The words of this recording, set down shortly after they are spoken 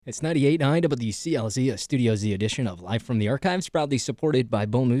It's 98.9 WCLZ, a Studio Z edition of Live from the Archives, proudly supported by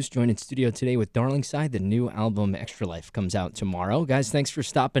Bull Moose. Joined in studio today with Darlingside. The new album, Extralife, comes out tomorrow. Guys, thanks for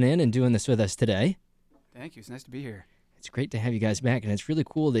stopping in and doing this with us today. Thank you. It's nice to be here. It's great to have you guys back, and it's really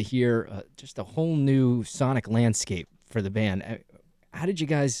cool to hear just a whole new sonic landscape for the band. How did you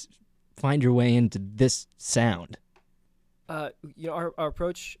guys find your way into this sound? Our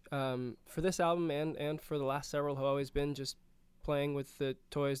approach for this album and for the last several have always been just playing with the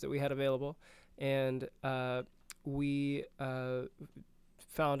toys that we had available, and we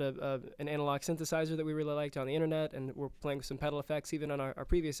found an analog synthesizer that we really liked on the internet, and we're playing with some pedal effects even on our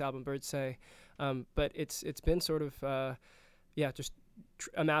previous album, Birds Say. But it's been sort of just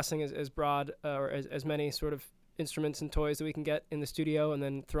amassing as broad or as many sort of instruments and toys that we can get in the studio, and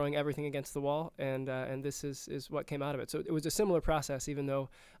then throwing everything against the wall, and this is what came out of it. So it was a similar process, even though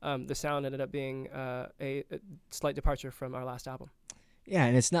the sound ended up being a slight departure from our last album. Yeah,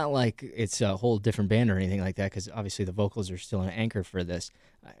 and it's not like it's a whole different band or anything like that, because obviously the vocals are still an anchor for this.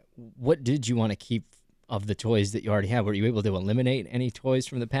 What did you want to keep of the toys that you already have? Were you able to eliminate any toys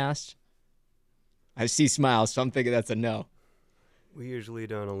from the past? I see smiles, so I'm thinking that's a no. We usually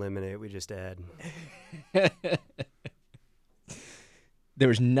don't eliminate, we just add. There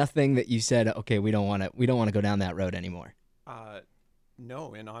was nothing that you said, okay, we don't want to go down that road anymore.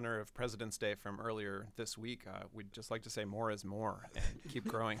 No, in honor of President's Day from earlier this week, we'd just like to say more is more and keep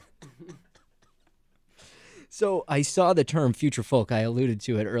growing. So I saw the term future folk. I alluded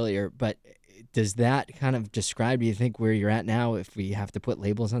to it earlier, but does that kind of describe, do you think, where you're at now if we have to put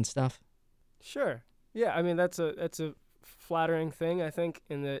labels on stuff? Sure. Yeah, I mean, that's a flattering thing, I think,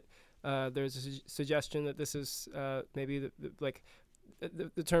 in that there's a suggestion that this is maybe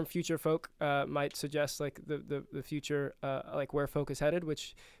the term future folk might suggest like the future, like where folk is headed,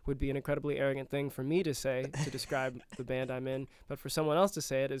 which would be an incredibly arrogant thing for me to say to describe the band I'm in, but for someone else to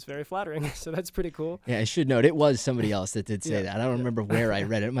say it is very flattering. So that's pretty cool. Yeah, I should note it was somebody else that did say that. I don't remember where I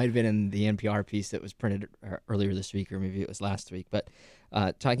read it. It might have been in the NPR piece that was printed earlier this week, or maybe it was last week. But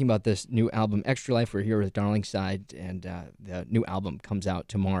talking about this new album, Extralife, we're here with Darlingside, and the new album comes out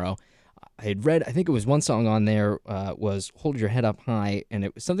tomorrow. I had read, I think it was one song on there was Hold Your Head Up High, and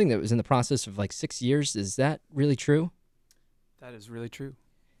it was something that was in the process of like 6 years. Is that really true? That is really true.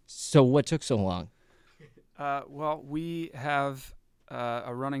 So what took so long? Well, we have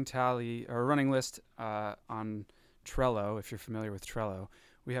a running tally or a running list on Trello. If you're familiar with Trello,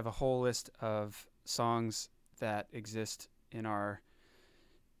 we have a whole list of songs that exist in our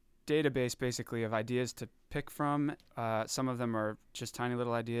database, basically, of ideas to pick from. Some of them are just tiny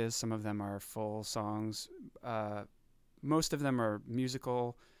little ideas. Some of them are full songs. Most of them are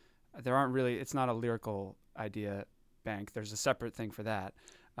musical. It's not a lyrical idea bank. There's a separate thing for that,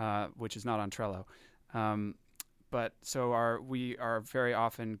 which is not on Trello. But so we are very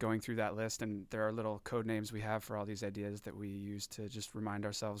often going through that list, and there are little code names we have for all these ideas that we use to just remind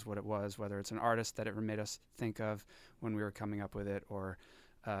ourselves what it was, whether it's an artist that it made us think of when we were coming up with it, or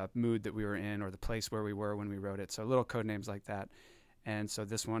mood that we were in, or the place where we were when we wrote it. So little code names like that. And so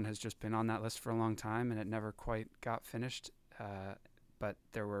this one has just been on that list for a long time, and it never quite got finished. But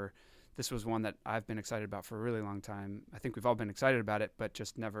this was one that I've been excited about for a really long time. I think we've all been excited about it, but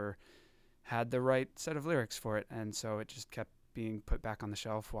just never had the right set of lyrics for it. And so it just kept being put back on the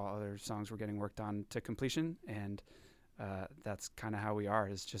shelf while other songs were getting worked on to completion. And that's kind of how we are,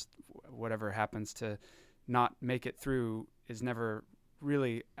 is just whatever happens to not make it through is never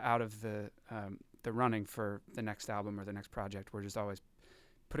really out of the running for the next album or the next project. We're just always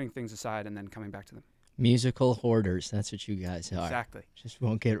putting things aside and then coming back to them. Musical hoarders, that's what you guys are. Exactly. Just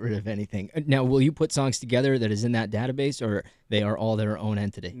won't get rid of anything. Now, will you put songs together that is in that database, or they are all their own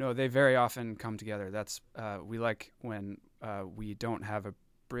entity? No, they very often come together. That's we like when we don't have a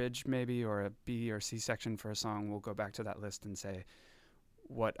bridge maybe, or a B or C section for a song. We'll go back to that list and say,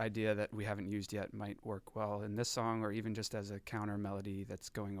 what idea that we haven't used yet might work well in this song, or even just as a counter melody that's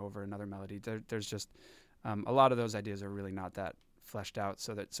going over another melody. There's just a lot of those ideas are really not that fleshed out,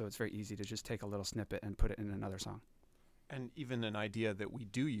 so it's very easy to just take a little snippet and put it in another song. And even an idea that we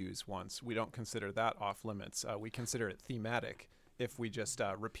do use once, we don't consider that off limits. We consider it thematic if we just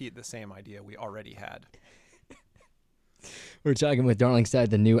repeat the same idea we already had. We're talking with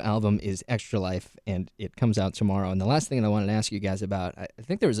Darlingside. The new album is Extralife, and it comes out tomorrow. And the last thing I wanted to ask you guys about, I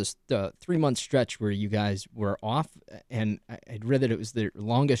think there was a 3-month stretch where you guys were off, and I'd read that it was the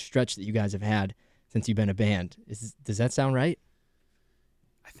longest stretch that you guys have had since you've been a band. Does that sound right?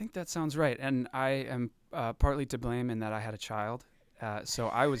 I think that sounds right, and I am partly to blame in that I had a child, so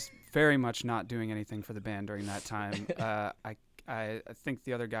I was very much not doing anything for the band during that time. I think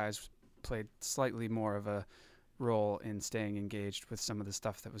the other guys played slightly more of a role in staying engaged with some of the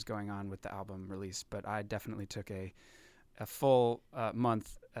stuff that was going on with the album release, but I definitely took a full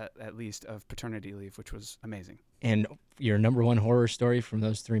month at least of paternity leave, which was amazing. And your number one horror story from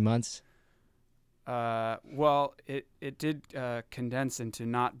those 3 months? Well, it did condense into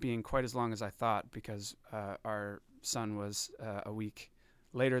not being quite as long as I thought, because our son was a week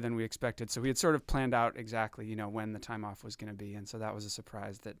later than we expected. So we had sort of planned out exactly, when the time off was going to be. And so that was a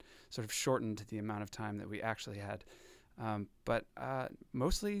surprise that sort of shortened the amount of time that we actually had. But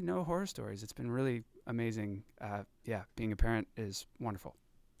mostly no horror stories. It's been really amazing. Being a parent is wonderful.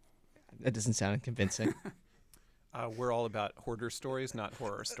 That doesn't sound convincing. We're all about hoarder stories, not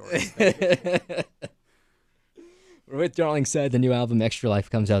horror stories. We're with Darlingside. The new album Extralife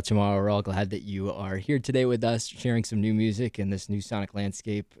comes out tomorrow. We're all glad that you are here today with us, sharing some new music in this new sonic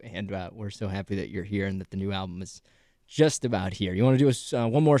landscape. And we're so happy that you're here and that the new album is just about here. You want to do us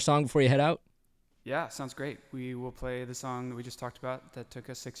one more song before you head out? Yeah, sounds great. We will play the song that we just talked about that took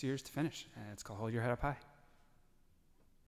us 6 years to finish. It's called Hold Your Head Up High.